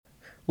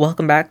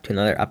Welcome back to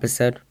another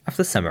episode of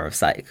the Summer of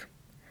Psych.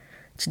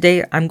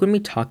 Today, I'm going to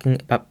be talking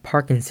about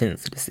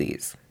Parkinson's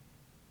disease.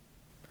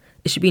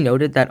 It should be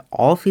noted that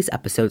all of these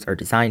episodes are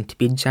designed to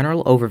be a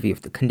general overview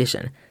of the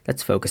condition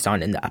that's focused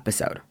on in the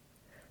episode.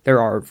 There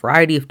are a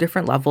variety of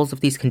different levels of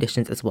these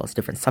conditions as well as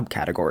different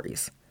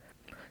subcategories.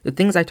 The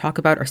things I talk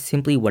about are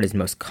simply what is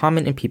most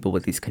common in people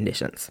with these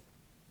conditions.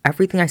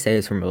 Everything I say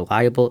is from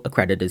reliable,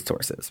 accredited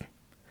sources.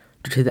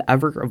 Due to the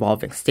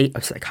ever-evolving state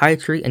of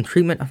psychiatry and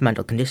treatment of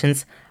mental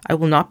conditions, I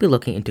will not be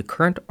looking into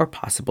current or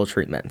possible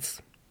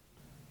treatments.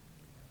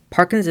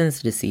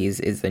 Parkinson's disease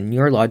is a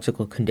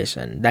neurological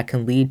condition that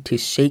can lead to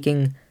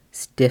shaking,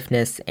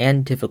 stiffness,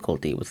 and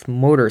difficulty with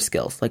motor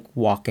skills like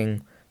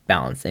walking,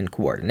 balance, and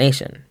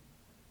coordination.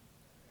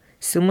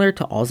 Similar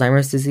to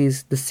Alzheimer's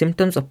disease, the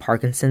symptoms of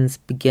Parkinson's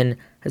begin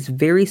as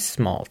very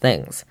small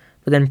things,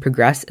 but then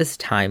progress as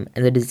time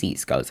and the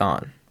disease goes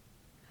on.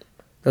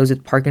 Those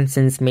with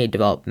Parkinson's may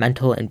develop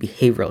mental and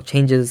behavioral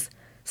changes,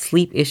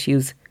 sleep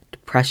issues,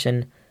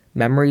 depression,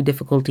 memory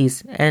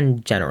difficulties,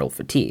 and general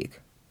fatigue.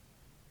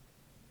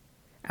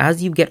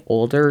 As you get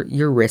older,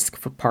 your risk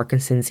for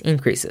Parkinson's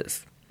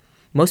increases.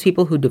 Most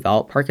people who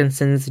develop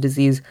Parkinson's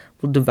disease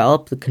will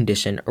develop the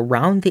condition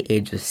around the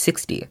age of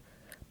 60,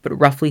 but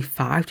roughly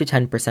 5 to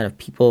 10% of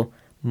people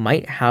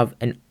might have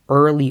an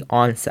early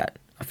onset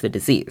of the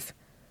disease,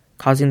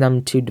 causing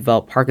them to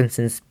develop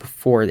Parkinson's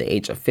before the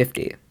age of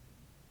 50.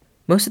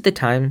 Most of the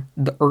time,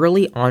 the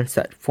early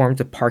onset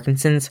forms of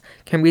Parkinson's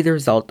can be the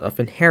result of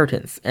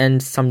inheritance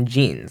and some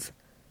genes.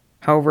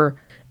 However,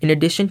 in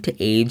addition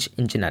to age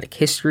and genetic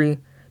history,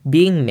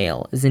 being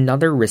male is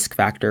another risk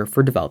factor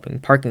for developing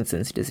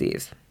Parkinson's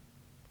disease.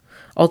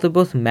 Although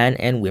both men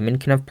and women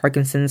can have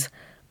Parkinson's,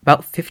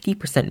 about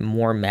 50%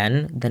 more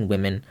men than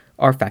women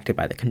are affected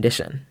by the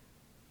condition.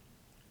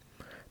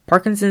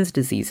 Parkinson's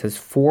disease has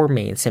 4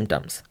 main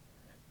symptoms: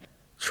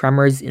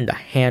 tremors in the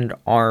hand,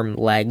 arm,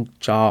 leg,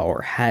 jaw,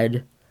 or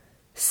head,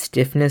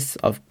 stiffness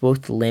of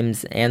both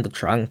limbs and the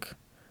trunk,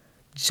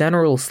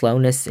 general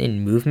slowness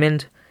in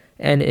movement,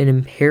 and an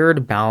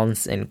impaired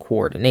balance and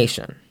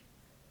coordination.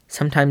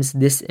 Sometimes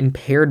this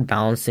impaired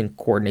balance and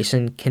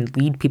coordination can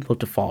lead people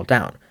to fall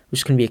down,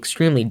 which can be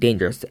extremely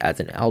dangerous as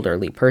an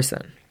elderly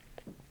person.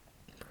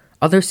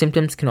 Other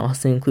symptoms can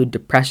also include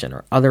depression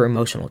or other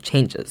emotional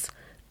changes,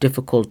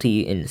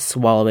 difficulty in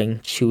swallowing,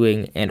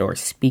 chewing, and/or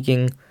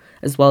speaking,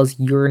 as well as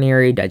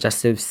urinary,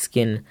 digestive,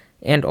 skin,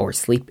 and/or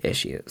sleep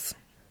issues.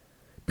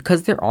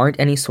 Because there aren't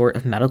any sort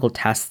of medical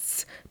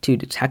tests to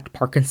detect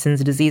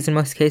Parkinson's disease in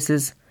most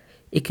cases,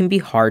 it can be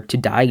hard to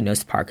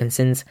diagnose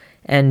Parkinson's,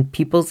 and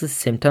people's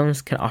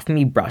symptoms can often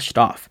be brushed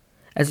off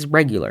as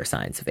regular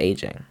signs of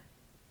aging.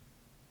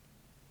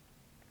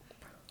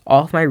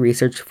 All of my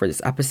research for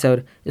this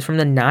episode is from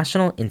the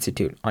National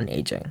Institute on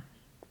Aging.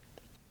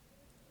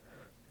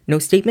 No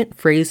statement,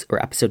 phrase,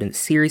 or episode in this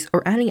series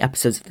or any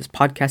episodes of this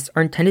podcast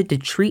are intended to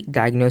treat,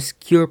 diagnose,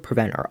 cure,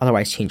 prevent, or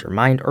otherwise change your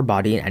mind or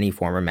body in any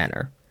form or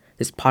manner.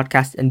 This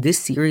podcast and this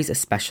series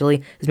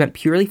especially is meant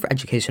purely for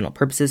educational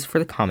purposes for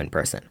the common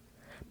person.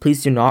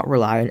 Please do not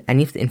rely on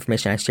any of the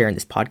information I share in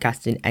this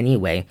podcast in any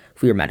way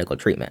for your medical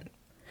treatment.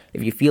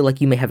 If you feel like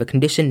you may have a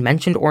condition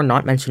mentioned or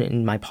not mentioned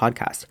in my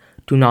podcast,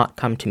 do not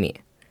come to me.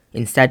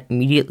 Instead,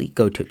 immediately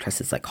go to a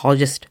trusted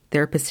psychologist,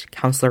 therapist,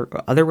 counselor,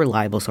 or other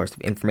reliable source of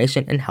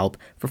information and help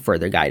for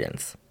further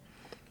guidance.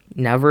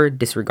 Never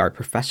disregard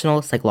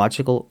professional,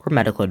 psychological, or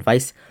medical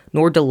advice,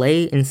 nor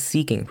delay in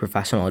seeking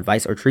professional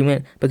advice or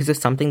treatment because of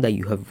something that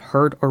you have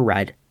heard or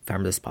read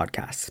from this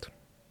podcast.